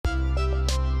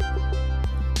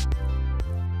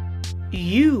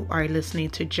You are listening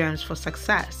to Gems for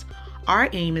Success. Our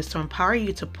aim is to empower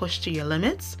you to push to your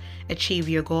limits, achieve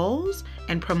your goals,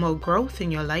 and promote growth in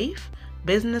your life,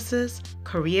 businesses,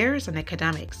 careers, and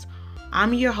academics.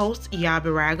 I'm your host,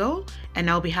 Yabirago, and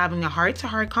I'll be having a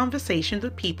heart-to-heart conversation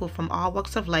with people from all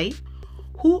walks of life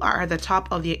who are at the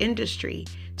top of their industry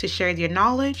to share their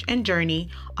knowledge and journey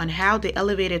on how they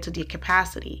elevated to their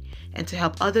capacity and to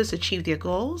help others achieve their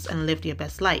goals and live their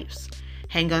best lives.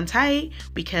 Hang on tight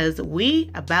because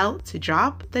we about to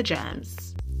drop the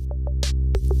gems.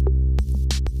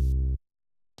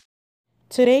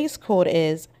 Today's quote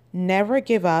is, "Never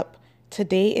give up.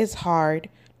 Today is hard.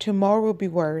 Tomorrow will be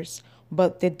worse,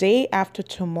 but the day after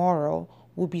tomorrow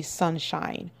will be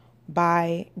sunshine,"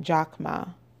 by Jack Ma.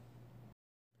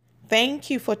 Thank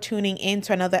you for tuning in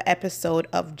to another episode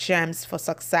of Gems for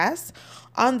Success.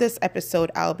 On this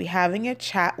episode, I'll be having a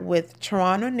chat with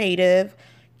Toronto native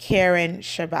Karen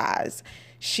Shabazz.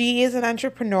 She is an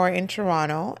entrepreneur in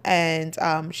Toronto, and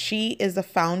she is the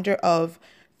founder of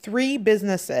 3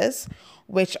 businesses,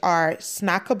 which are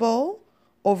Snackable,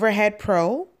 Overhead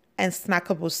Pro, and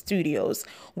Snackable Studios,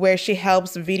 where she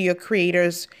helps video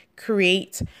creators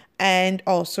create and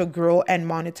also grow and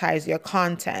monetize your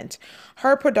content.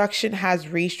 Her production has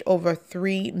reached over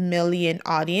 3 million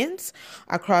audience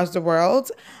across the world.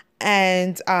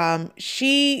 And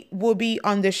she will be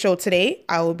on the show today.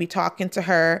 I will be talking to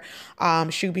her.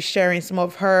 She'll be sharing some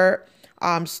of her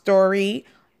story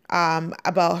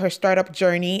about her startup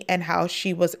journey and how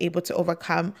she was able to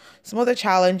overcome some of the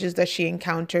challenges that she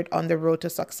encountered on the road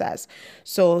to success.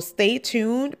 So stay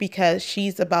tuned because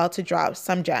she's about to drop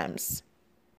some gems.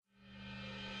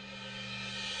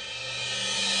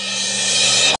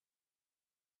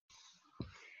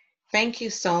 Thank you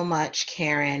so much,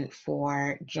 Karen,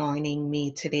 for joining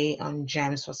me today on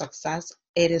Gems for Success.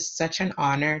 It is such an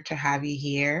honor to have you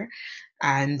here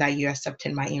and that you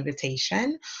accepted my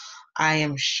invitation. I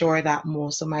am sure that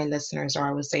most of my listeners, or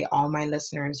I would say all my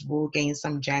listeners, will gain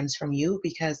some gems from you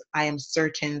because I am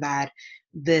certain that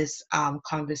this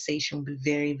conversation will be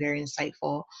very, very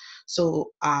insightful.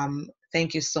 So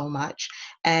thank you so much.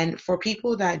 And for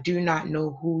people that do not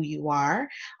know who you are,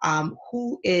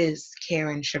 who is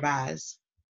Karen Shabazz?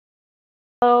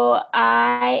 So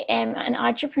I am an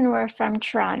entrepreneur from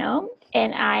Toronto,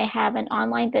 and I have an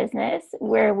online business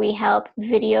where we help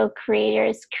video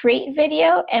creators create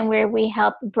video and where we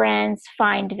help brands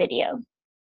find video.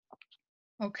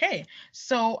 Okay.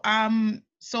 So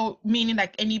meaning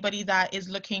like anybody that is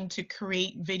looking to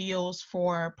create videos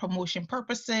for promotion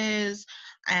purposes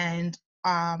and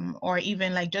or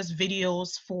even like just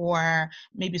videos for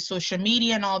maybe social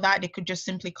media and all that, they could just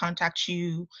simply contact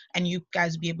you and you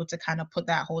guys be able to kind of put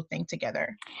that whole thing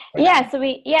together. So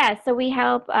we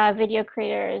help video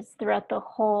creators throughout the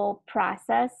whole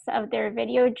process of their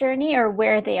video journey or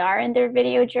where they are in their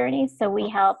video journey. So we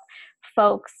help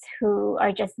folks who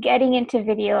are just getting into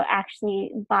video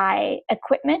actually buy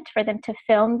equipment for them to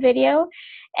film video.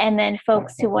 And then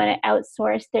folks who want to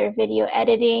outsource their video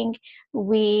editing,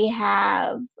 we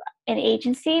have an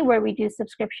agency where we do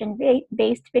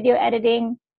subscription-based video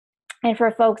editing. And for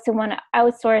folks who want to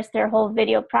outsource their whole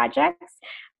video projects,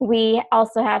 we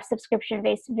also have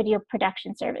subscription-based video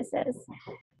production services.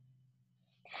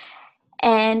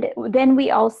 And then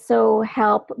we also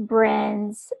help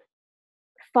brands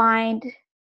find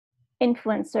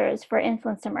influencers for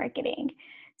influencer marketing.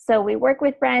 So we work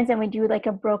with brands and we do like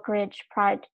a brokerage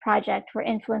project for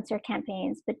influencer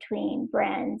campaigns between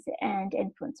brands and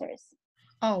influencers.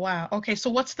 Oh, wow. Okay. So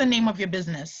what's the name of your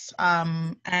business?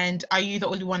 And are you the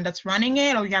only one that's running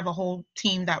it or you have a whole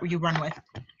team that you run with?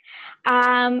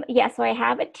 So I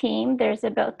have a team. There's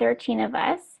about 13 of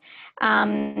us.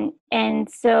 And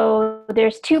so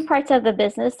there's 2 parts of the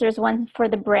business. There's one for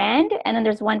the brand, and then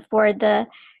there's one for the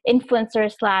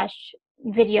influencer /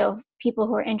 video people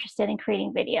who are interested in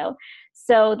creating video.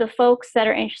 So the folks that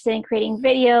are interested in creating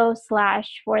video /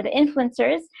 for the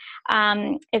influencers,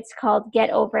 it's called Get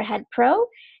Overhead Pro.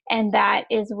 And that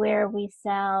is where we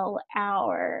sell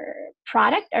our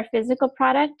product, our physical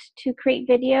product to create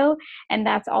video. And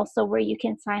that's also where you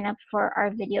can sign up for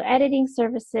our video editing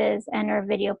services and our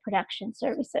video production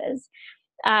services.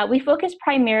 We focus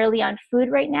primarily on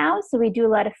food right now, so we do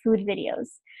a lot of food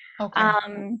videos.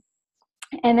 Okay.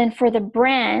 And then for the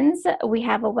brands, we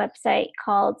have a website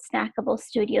called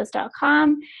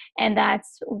snackablestudios.com, and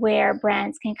that's where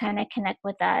brands can kind of connect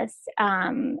with us,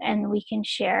 and we can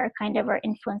share kind of our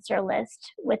influencer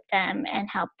list with them and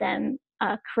help them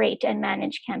create and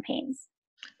manage campaigns.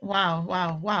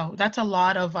 Wow. That's a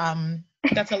lot of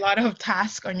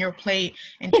task on your plate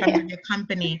in terms of your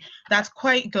company. That's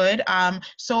quite good.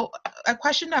 So a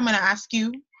question that I'm going to ask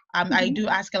you I Mhm. do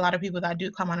ask a lot of people that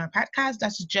do come on our podcast.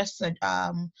 That's just an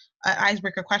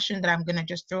icebreaker question that I'm gonna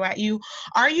just throw at you.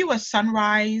 Are you a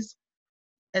sunrise,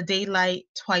 a daylight,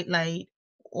 twilight,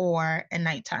 or a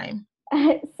nighttime?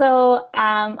 So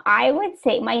I would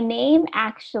say my name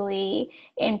actually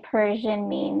in Persian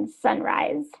means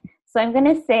sunrise. So I'm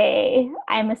gonna say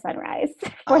I'm a sunrise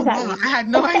for Oh that wow, reason. I had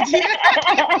no idea.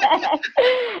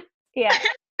 Yeah.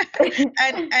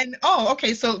 And oh,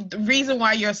 okay. So the reason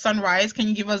why you're a sunrise, can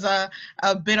you give us a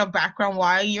bit of background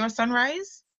why you're a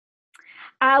sunrise?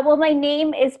 Well, my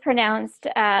name is pronounced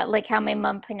like how my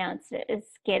mom pronounced it is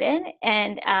Girin,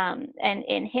 and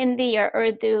in Hindi or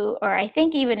Urdu, or I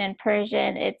think even in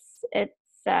Persian, it's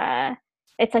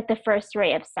like the first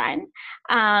ray of sun.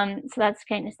 So that's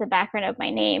kind of the background of my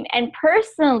name. And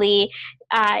personally,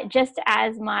 just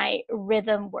as my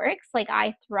rhythm works, like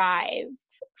I thrive.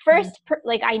 Mm,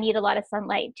 Like I need a lot of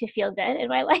sunlight to feel good in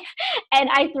my life, and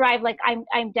I thrive. Like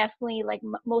I'm definitely like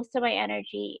most of my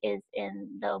energy is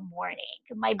in the morning.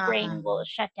 My brain will um,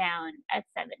 shut down at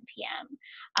 7 p.m.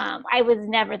 I was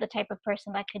never the type of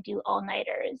person that could do all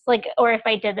nighters. Like, or if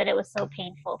I did that, it was so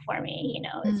painful for me. You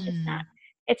know, it's just not. mm.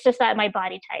 It's just not my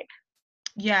body type.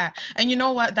 Yeah, and you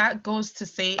know what? That goes to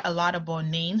say a lot about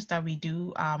names that we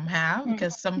do have,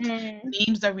 because some Mm-hmm.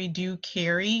 names that we do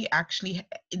carry actually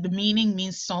the meaning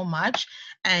means so much.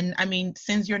 And I mean,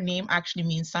 since your name actually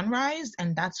means sunrise,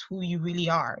 and that's who you really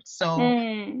are. So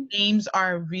Mm. names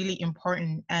are really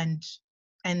important, and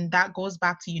that goes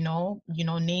back to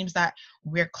names that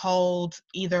we're called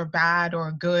either bad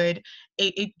or good.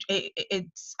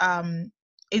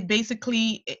 It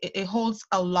basically it holds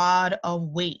a lot of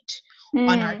weight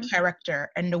on our Mm. character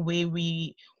and the way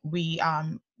we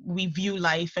view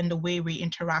life and the way we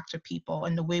interact with people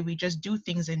and the way we just do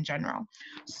things in general.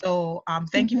 So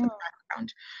thank you for Mm-hmm. the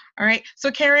background. All right,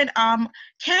 so Karen,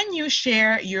 can you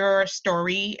share your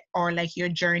story or like your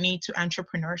journey to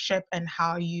entrepreneurship and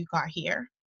how you got here?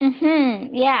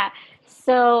 Mm-hmm. Yeah.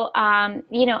 So,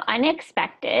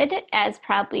 unexpected, as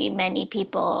probably many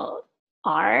people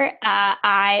are,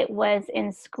 I was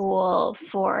in school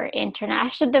for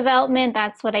international development.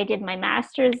 That's what I did my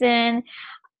master's in.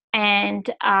 And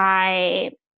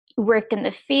I worked in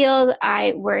the field.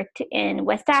 I worked in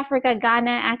West Africa,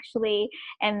 Ghana, actually.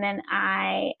 And then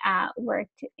I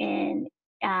worked in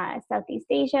Southeast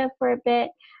Asia for a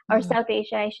bit, or Mm, South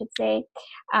Asia, I should say.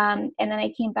 And then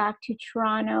I came back to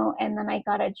Toronto, and then I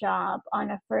got a job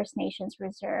on a First Nations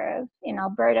reserve in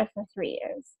Alberta for 3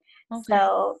 years. okay.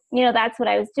 So, that's what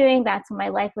I was doing. That's what my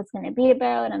life was going to be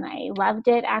about. And I loved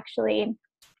it, actually.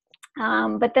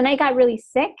 But then I got really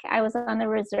sick. I was on the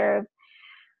reserve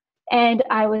and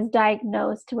I was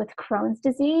diagnosed with Crohn's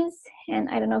disease. And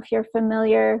I don't know if you're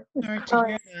familiar with Sorry to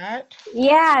Crohn's. hear that.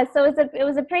 Yeah, so it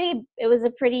was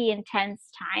a pretty intense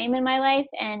time in my life,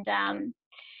 and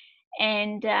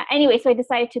anyway, so I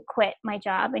decided to quit my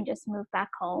job and just move back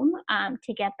home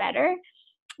to get better,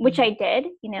 which Mm, I did.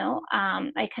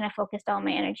 I kind of focused all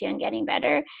my energy on getting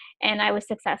better, and I was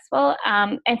successful.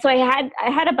 And so I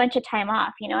had a bunch of time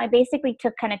off. I basically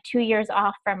took kind of 2 years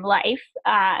off from life,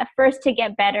 first to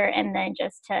get better, and then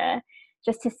just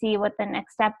to see what the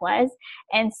next step was.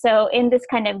 And so in this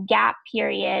kind of gap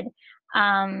period,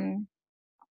 um,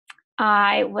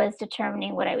 I was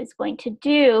determining what I was going to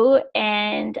do,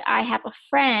 and I have a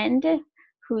friend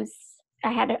who's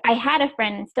I had a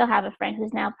friend and still have a friend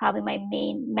who's now probably my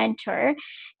main mentor,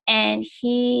 and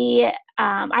I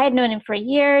had known him for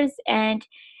years, and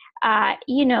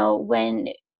when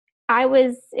I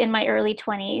was in my early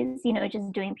 20s,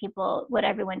 just doing people what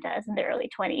everyone does in their early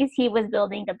 20s. He was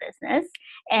building a business,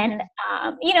 and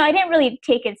okay. I didn't really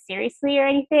take it seriously or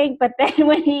anything. But then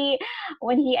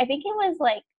I think he was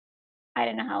like, I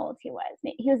don't know how old he was.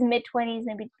 He was mid 20s,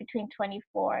 maybe between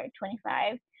 24 and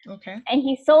 25, Okay. and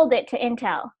he sold it to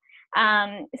Intel.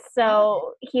 Um, Wow.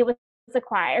 so he was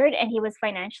acquired, and he was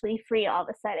financially free all of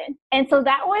a sudden. And so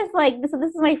that was like, so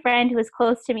this is my friend who was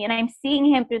close to me, and I'm seeing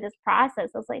him through this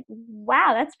process. I was like,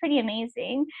 wow, that's pretty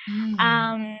amazing. Mm,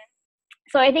 Um,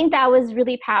 so I think that was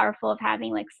really powerful of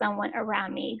having like someone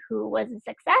around me who was a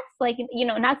success, like,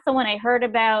 not someone I heard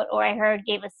about or I heard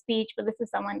gave a speech, but this is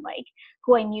someone like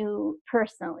who I knew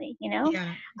personally,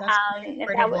 yeah, that's quite and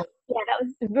that was, incredible. yeah, that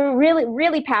was really,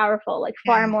 really powerful, like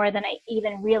Yeah. far more than I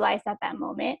even realized at that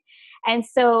moment. And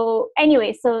so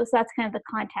anyway, so that's kind of the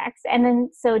context. And then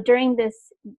so during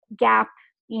this gap,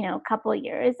 couple of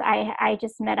years, I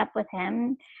just met up with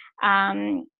him,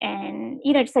 and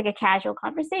just like a casual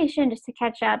conversation, just to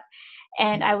catch up.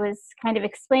 And I was kind of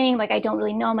explaining, like, I don't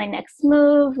really know my next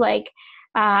move, like,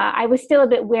 I was still a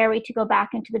bit wary to go back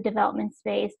into the development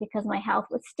space because my health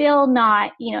was still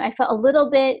not, I felt a little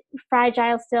bit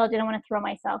fragile still. Didn't want to throw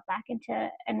myself back into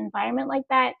an environment like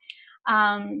that.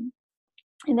 And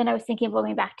then I was thinking of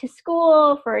going back to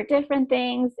school for different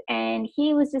things. And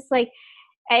he was just like,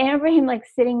 I remember him like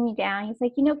sitting me down. He's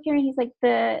like, Karen, he's like,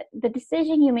 the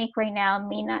decision you make right now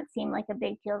may not seem like a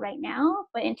big deal right now,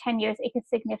 but in 10 years, it could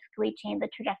significantly change the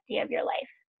trajectory of your life.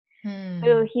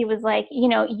 So he was like,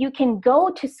 you can go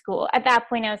to school. At that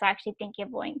point, I was actually thinking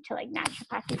of going to like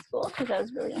naturopathy school because I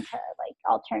was really into like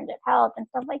alternative health and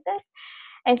stuff like this.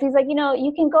 And so he's like,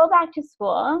 you can go back to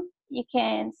school. You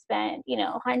can spend,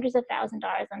 hundreds of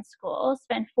 $1,000s on school,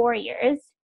 spend 4 years,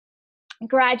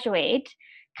 graduate,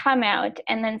 come out,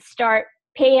 and then start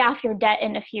pay off your debt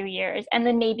in a few years, and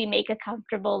then maybe make a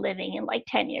comfortable living in like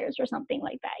 10 years or something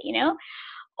like that.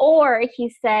 Or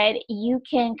he said, you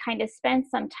can kind of spend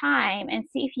some time and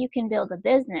see if you can build a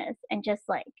business and just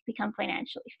like become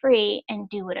financially free and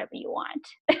do whatever you want.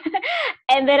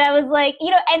 And then I was like,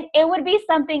 and it would be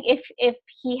something if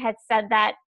he had said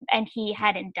that and he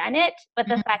hadn't done it, but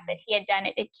the fact that he had done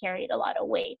it, it carried a lot of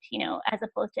weight, as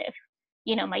opposed to if,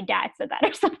 my dad said that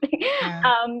or something.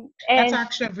 Yeah. And That's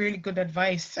actually really good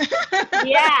advice.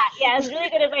 yeah, it's really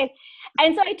good advice.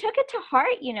 And so I took it to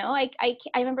heart, I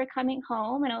remember coming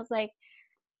home and I was like,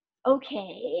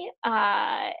 okay.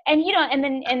 And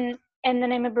then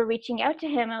I remember reaching out to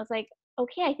him. I was like,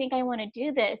 okay, I think I want to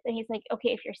do this. And he's like, okay,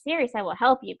 if you're serious, I will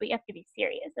help you, but you have to be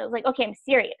serious. I was like, okay, I'm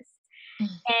serious.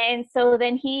 And so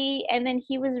then he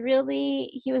was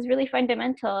really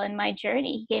fundamental in my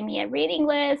journey. He gave me a reading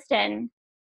list, and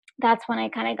that's when I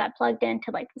kind of got plugged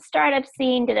into like the startup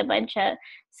scene, did a bunch of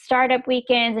startup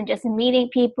weekends and just meeting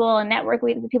people and network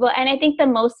with people. And I think the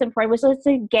most important was just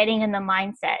getting in the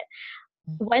mindset.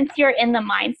 Once you're in the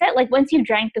mindset, like once you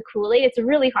drank the Kool-Aid, it's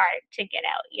really hard to get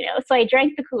out, So I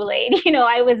drank the Kool-Aid,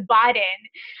 I was bought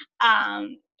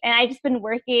in. And I've just been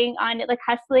working on it, like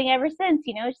hustling ever since,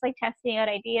 just like testing out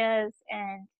ideas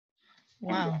and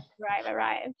Wow.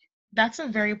 arrived. That's a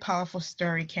very powerful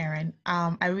story, Karen.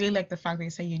 I really like the fact that you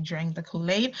say you drank the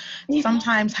Kool-Aid. Yeah.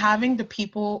 Sometimes having the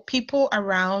people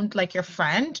around, like your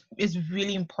friend, is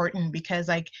really important because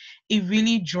like it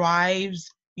really drives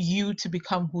you to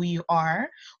become who you are,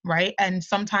 right? And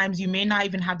sometimes you may not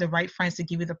even have the right friends to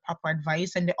give you the proper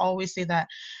advice. And they always say that,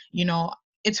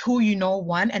 it's who you know,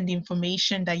 one, and the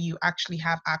information that you actually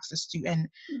have access to. And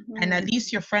at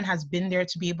least your friend has been there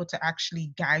to be able to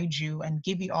actually guide you and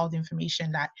give you all the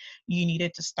information that you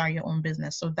needed to start your own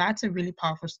business. So that's a really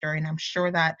powerful story. And I'm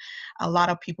sure that a lot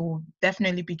of people will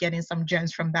definitely be getting some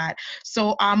gems from that.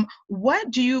 So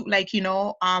what do you like,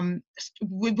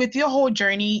 with your whole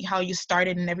journey, how you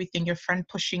started and everything, your friend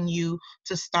pushing you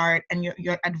to start, and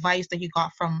your advice that you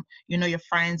got from, your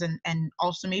friends, and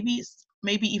also maybe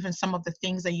even some of the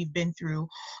things that you've been through,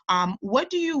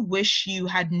 what do you wish you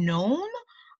had known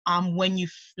when you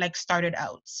like started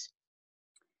out?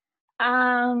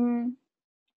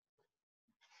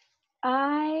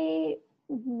 I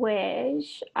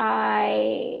wish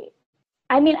I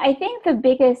think the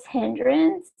biggest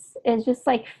hindrance is just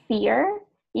like fear,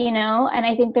 and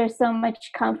I think there's so much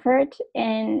comfort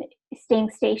in staying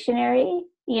stationary,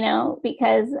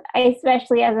 because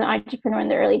especially as an entrepreneur in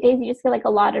the early days, you just feel like a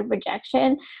lot of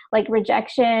rejection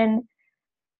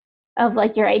of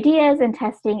like your ideas and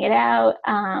testing it out.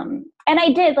 And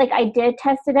I did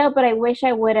test it out, but I wish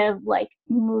I would have like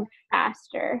moved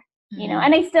faster,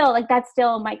 and I still that's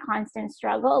still my constant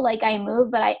struggle. Like I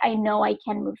move, but I know I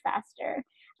can move faster.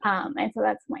 And so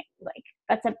that's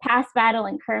that's a past battle,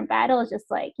 and current battle is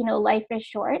just like, life is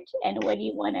short, and what do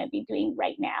you want to be doing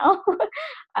right now?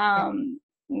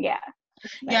 Yeah.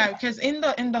 Yeah, because in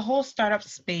the whole startup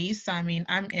space, I mean,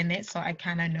 I'm in it, so I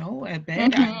kind of know a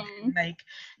bit. And like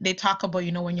they talk about,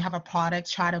 when you have a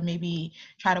product, try to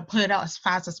put it out as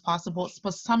fast as possible.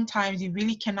 But sometimes you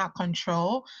really cannot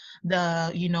control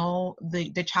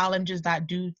the challenges that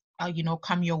do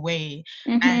come your way.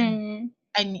 And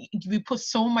we put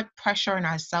so much pressure on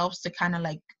ourselves to kind of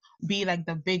like be like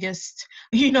the biggest,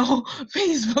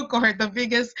 Facebook or the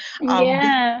biggest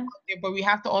Yeah. but we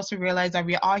have to also realize that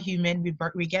we are human.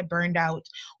 We get burned out.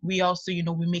 We also,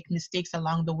 we make mistakes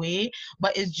along the way.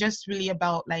 But it's just really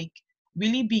about like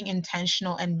really being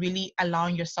intentional and really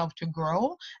allowing yourself to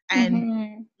grow,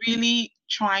 and really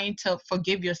trying to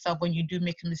forgive yourself when you do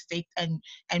make a mistake, and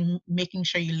making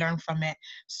sure you learn from it.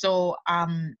 So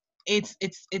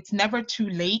it's never too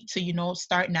late to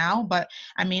start now. But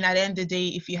I mean, at the end of the day,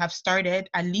 if you have started,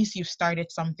 at least you've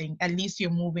started something. At least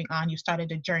you're moving on. You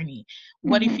started a journey.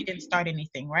 What if you didn't start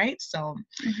anything, right? So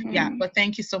yeah, but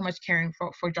thank you so much, Karen,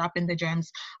 for dropping the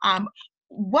gems.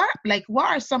 what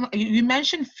are some, you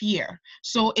mentioned fear.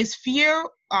 So is fear,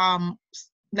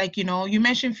 like, you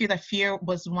mentioned fear, that fear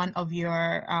was one of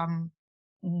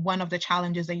the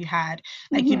challenges that you had.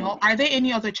 Like, Mhm. are there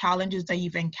any other challenges that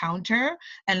you've encountered,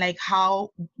 and like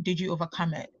how did you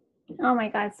overcome it? Oh my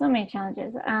God, so many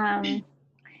challenges.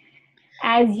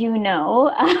 As you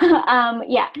know,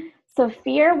 yeah. So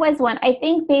fear was one. I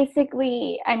think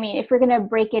basically, I mean, if we're going to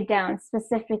break it down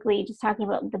specifically, just talking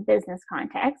about the business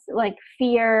context, like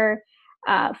fear,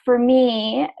 for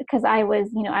me, because I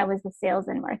was the sales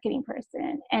and marketing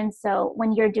person, and so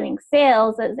when you're doing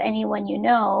sales, as anyone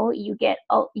you get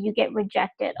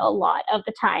rejected a lot of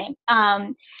the time,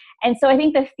 and so I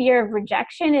think the fear of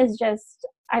rejection is just,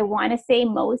 I want to say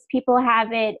most people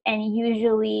have it, and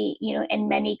usually, in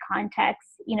many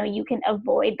contexts, you can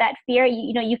avoid that fear.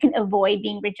 You can avoid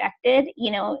being rejected,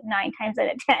 9 times out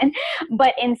of 10,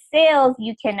 but in sales,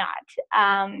 you cannot.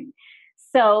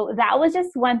 So that was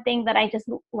just one thing that I just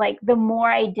like, the more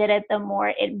I did it, the more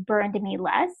it burned me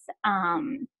less.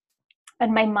 And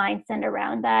my mindset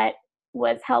around that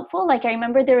was helpful. Like, I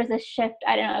remember there was a shift.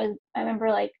 I don't know. I remember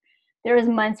like there was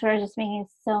months where I was just making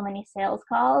so many sales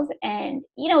calls, and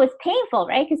it's painful,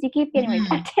 right? Because you keep getting Mhm.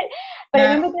 rejected. But I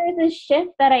Yeah. remember there was a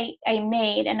shift that I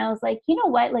made, and I was like, you know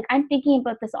what? Like, I'm thinking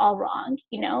about this all wrong.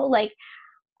 Like,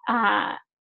 uh,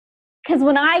 because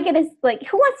when I get like,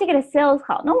 who wants to get a sales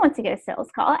call? No one wants to get a sales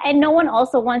call, and no one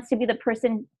also wants to be the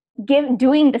person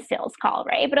doing the sales call,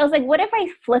 right? But I was like, what if I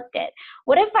flipped it?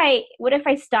 What if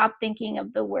I stopped thinking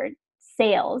of the word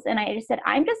sales, and I just said,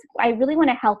 I really want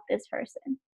to help this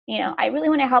person. I really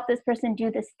want to help this person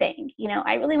do this thing.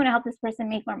 I really want to help this person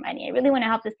make more money. I really want to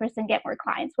help this person get more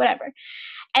clients, whatever.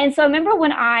 And so I remember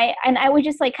and I would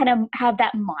just like kind of have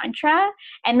that mantra,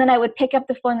 and then I would pick up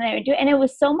the phone and I would do it. And it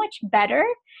was so much better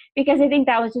because I think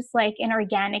that was just like an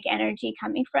organic energy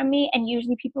coming from me. And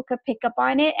usually people could pick up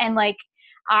on it. And like,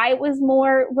 I was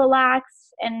more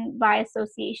relaxed. And by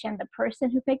association, the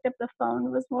person who picked up the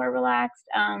phone was more relaxed.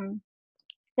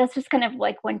 That's just kind of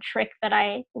like one trick that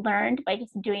I learned by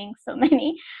just doing so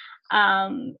many,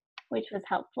 um, which was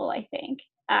helpful, I think.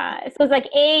 So it's like,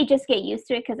 A, just get used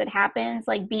to it because it happens.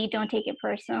 Like, B, don't take it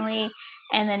personally.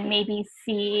 And then maybe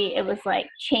C, it was like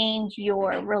change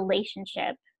your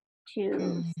relationship to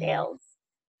Mhm. sales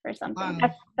or something. Wow.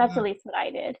 That's Wow. at least what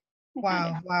I did. I found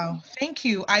it Wow, helpful. wow. Thank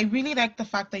you. I really like the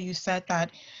fact that you said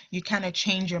that you kind of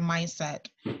change your mindset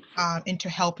into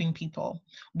helping people,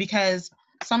 because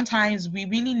sometimes we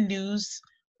really lose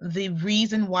the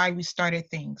reason why we started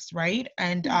things, right?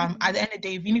 And at Mhm. the end of the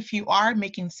day, even if you are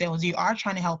making sales, you are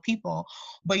trying to help people,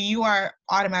 but you are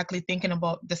automatically thinking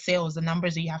about the sales, the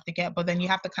numbers that you have to get, but then you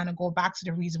have to kind of go back to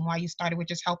the reason why you started,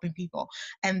 which is helping people.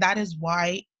 And that is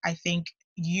why I think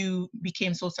you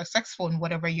became so successful in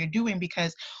whatever you're doing,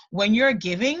 because when you're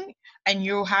giving and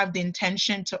you have the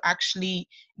intention to actually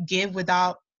give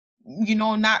without,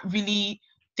 not really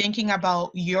thinking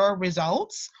about your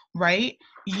results, right?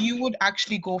 You would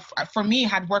actually go, for me, it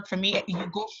had worked for me. You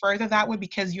go further that way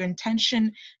because your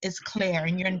intention is clear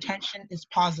and your intention is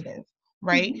positive,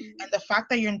 right? Mhm. And the fact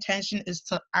that your intention is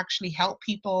to actually help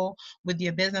people with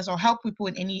your business or help people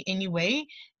in any way,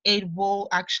 it will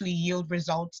actually yield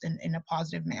results in a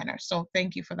positive manner. So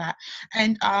thank you for that.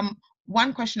 And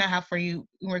one question I have for you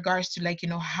in regards to, like,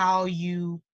 how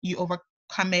you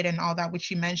overcome it and all that, which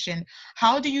you mentioned.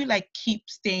 How do you like keep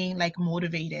staying like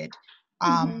motivated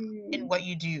in Mhm. what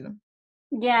you do?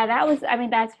 Yeah, I mean,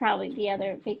 that's probably the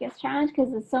other biggest challenge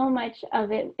because so much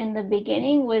of it in the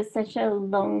beginning was such a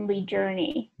lonely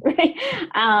journey, right?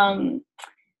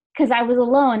 Because I was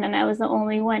alone and I was the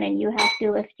only one, and you have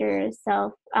to lift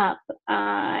yourself up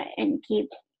and keep,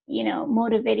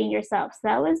 motivating yourself.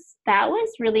 So that was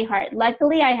really hard.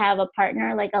 Luckily, I have a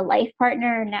partner, like a life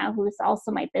partner now, who's also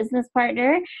my business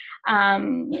partner,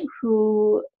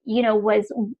 who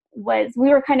was we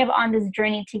were kind of on this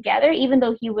journey together, even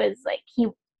though he was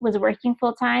working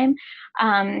full time,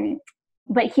 um,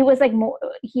 but he was like more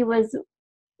he was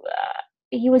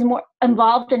more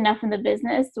involved enough in the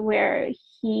business where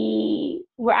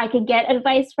I could get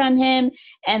advice from him,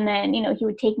 and then he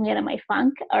would take me out of my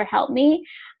funk or help me,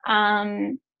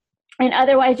 um, and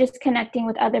otherwise just connecting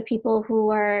with other people who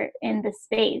are in the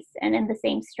space and in the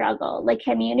same struggle. Like,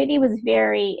 community is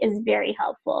very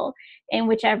helpful in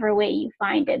whichever way you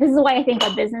find it. This is why I think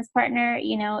a business partner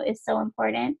is so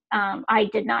important. I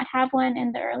did not have one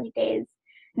in the early days.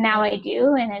 Now I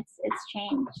do, and it's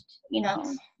changed.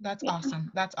 That's Yeah.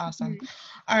 awesome. That's awesome. Mhm.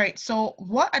 All right. So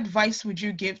what advice would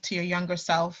you give to your younger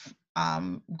self,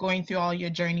 going through all your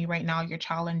journey right now, your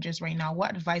challenges right now?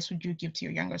 What advice would you give to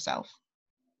your younger self?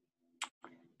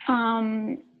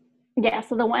 Um, yeah,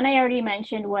 so the one I already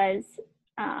mentioned was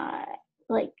uh,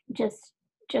 like just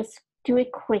do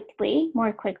it quickly,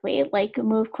 more quickly, like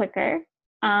move quicker.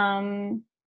 Um,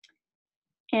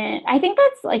 and I think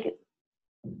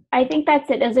that's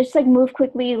it. Is just like move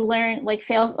quickly, learn, like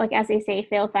fail, like as they say,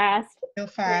 fail fast, So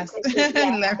learn fast. quickly.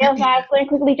 Yeah, Learn, fail yeah. fast, learn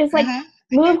quickly. Just like Uh-huh.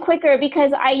 move quicker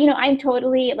because I'm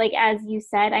totally like as you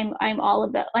said, I'm all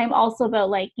about. I'm also about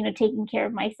like taking care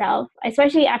of myself,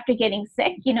 especially after getting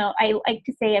sick. I like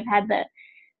to say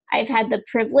I've had the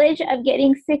privilege of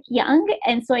getting sick young,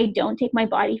 and so I don't take my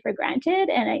body for granted.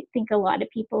 And I think a lot of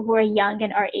people who are young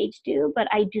and our age do, but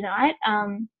I do not.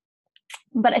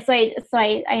 But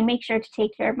I make sure to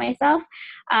take care of myself.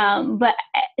 But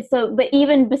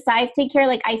even besides take care,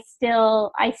 like I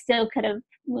still could have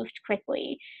moved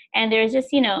quickly. And there's just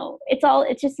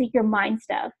it's just like your mind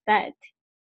stuff that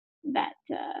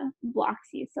blocks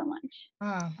you so much.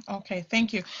 Ah, okay,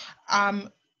 thank you. Um,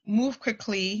 Move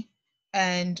quickly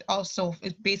and also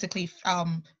it basically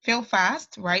fail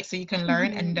fast, right? So you can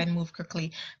learn and Mm-hmm. then move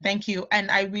quickly. Thank you. And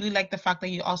I really like the fact that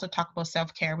you also talk about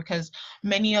self-care because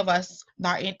many of us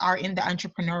that are in the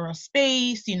entrepreneurial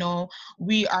space,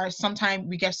 we are sometimes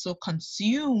we get so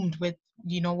consumed with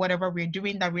whatever we're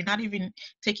doing that we're not even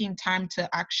taking time to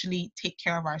actually take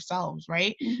care of ourselves,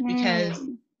 right? Because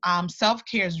Mm-hmm.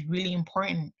 self-care is really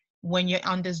important when you're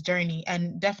on this journey,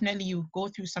 and definitely you go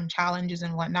through some challenges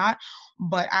and whatnot,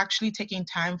 but actually taking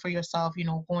time for yourself,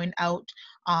 going out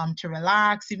to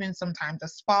relax, even sometimes a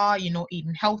spa,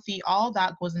 eating healthy, all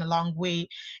that goes in a long way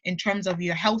in terms of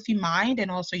your healthy mind and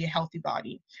also your healthy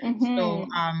body. So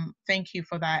Mm-hmm. thank you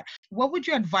for that. What would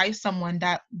you advise someone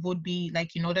that would be like,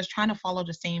 just trying to follow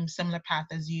the same similar path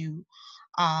as you,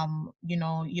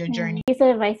 your journey? Piece of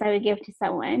advice I would give to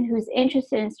someone who's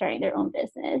interested in starting their own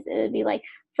business, it would be like,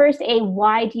 first,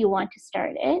 why do you want to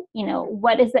start it?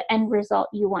 What is the end result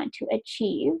you want to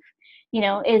achieve?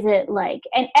 Is it like,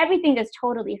 and everything is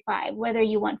totally fine, whether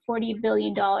you want $40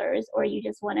 billion or you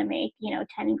just want to make,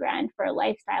 10 grand for a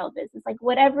lifestyle business, like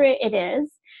whatever it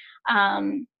is.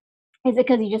 Um, is it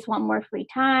because you just want more free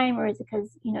time, or is it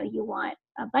because you want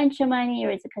a bunch of money,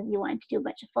 or is it because you want to do a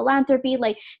bunch of philanthropy?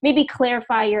 Like maybe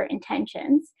clarify your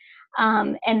intentions.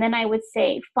 And then I would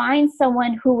say find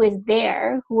someone who is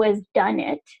there, who has done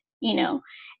it,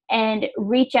 and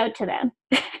reach out to them.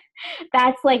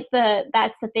 That's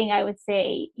the thing I would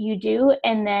say you do.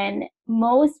 And then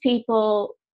most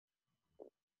people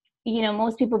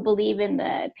believe in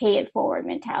the pay it forward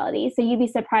mentality. So you'd be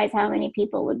surprised how many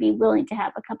people would be willing to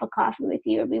have a cup of coffee with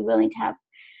you or be willing to have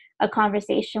a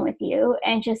conversation with you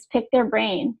and just pick their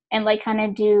brain and like kind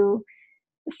of do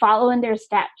follow in their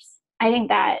steps. I think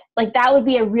that would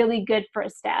be a really good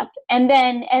first step. And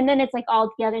then it's like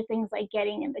all the other things like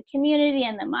getting in the community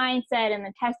and the mindset and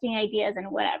the testing ideas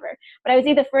and whatever. But I would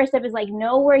say the first step is like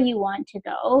know where you want to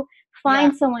go, Yeah,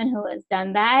 find someone who has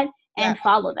done that yeah. and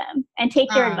follow them and take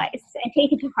their Ah, advice and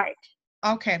take it to heart.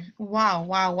 okay. Wow,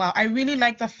 wow, wow. I really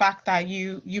like the fact that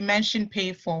you mentioned pay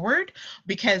it forward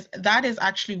because that is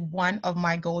actually one of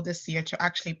my goals this year to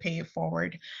actually pay it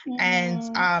forward.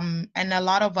 Mm-hmm. And a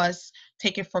lot of us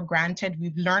take it for granted.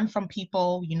 We've learned from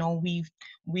people,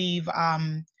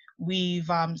 we've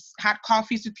had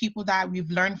coffees with people that we've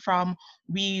learned from.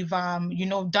 We've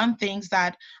done things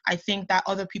that I think that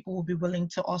other people will be willing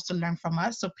to also learn from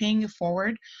us. So paying it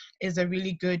forward is a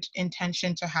really good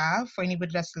intention to have for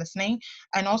anybody that's listening,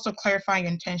 and also clarify your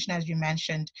intention as you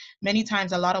mentioned. Many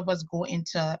times a lot of us go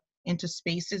into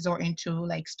spaces or into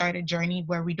like start a journey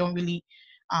where we don't really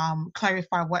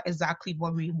clarify what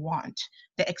we want,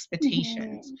 the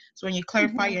expectations. Mm-hmm. So when you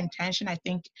clarify Mm-hmm. your intention, I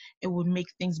think it would make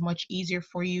things much easier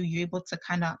for you. You're able to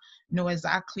kind of know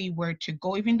exactly where to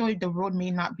go, even though the road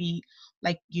may not be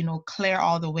like clear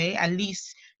all the way. At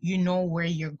least you know where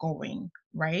you're going,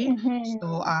 right? So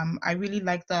Mm-hmm. I really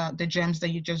like the gems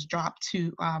that you just dropped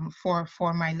to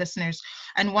for my listeners.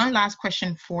 And one last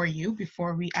question for you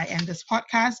before I end this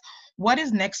podcast. What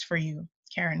is next for you,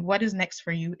 Karen? What is next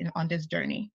for you on this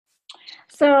journey?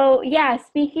 So yeah,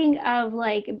 speaking of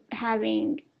like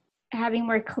having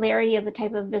more clarity of the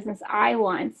type of business I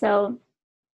want. So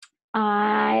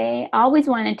I always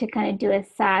wanted to kind of do a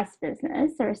SaaS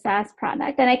business or a SaaS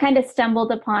product. And I kind of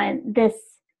stumbled upon this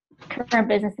current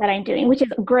business that I'm doing, which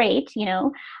is great,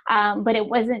 but it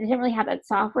didn't really have that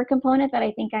software component that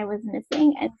I think I was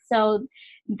missing. And so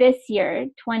this year,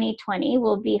 2020,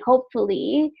 will be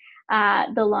hopefully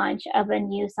the launch of a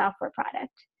new software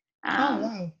product. Oh, Um,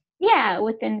 wow. yeah,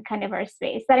 within kind of our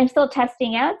space that I'm still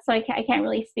testing out. So I can't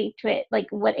really speak to it like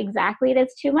what exactly it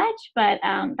is too much, but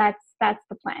that's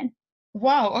the plan.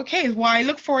 Wow. Okay. Well, I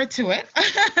look forward to it.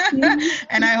 Mhm.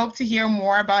 And I hope to hear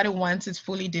more about it once it's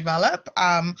fully developed.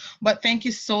 But thank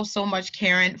you so, so much,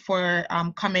 Karen, for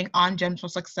coming on Gems for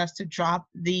Success to drop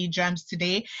the gems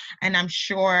today. And I'm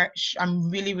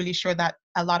really, really sure that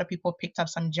a lot of people picked up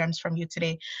some gems from you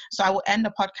today. So I will end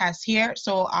the podcast here.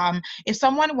 So if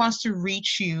someone wants to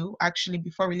reach you, actually,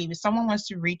 before we leave, if someone wants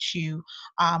to reach you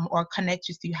or connect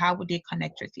with you, how would they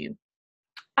connect with you?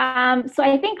 So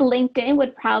I think LinkedIn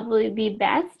would probably be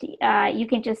best. You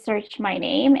can just search my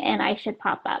name and I should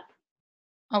pop up.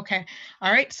 Okay.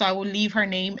 All right. So I will leave her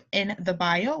name in the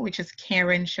bio, which is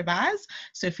Karen Shabazz.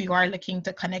 So if you are looking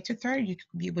to connect with her, you can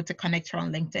be able to connect her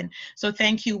on LinkedIn. So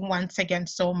thank you once again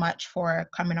so much for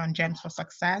coming on Gems for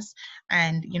Success.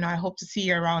 And, I hope to see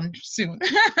you around soon.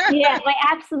 Yeah, my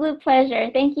absolute pleasure.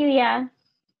 Thank you. Yeah.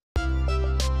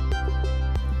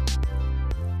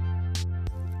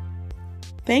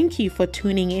 Thank you for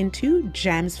tuning into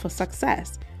Gems for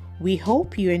Success. We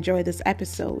hope you enjoyed this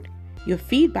episode. Your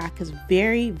feedback is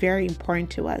very, very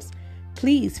important to us.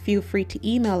 Please feel free to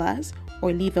email us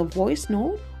or leave a voice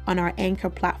note on our Anchor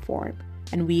platform.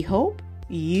 And we hope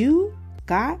you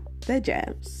got the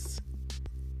gems.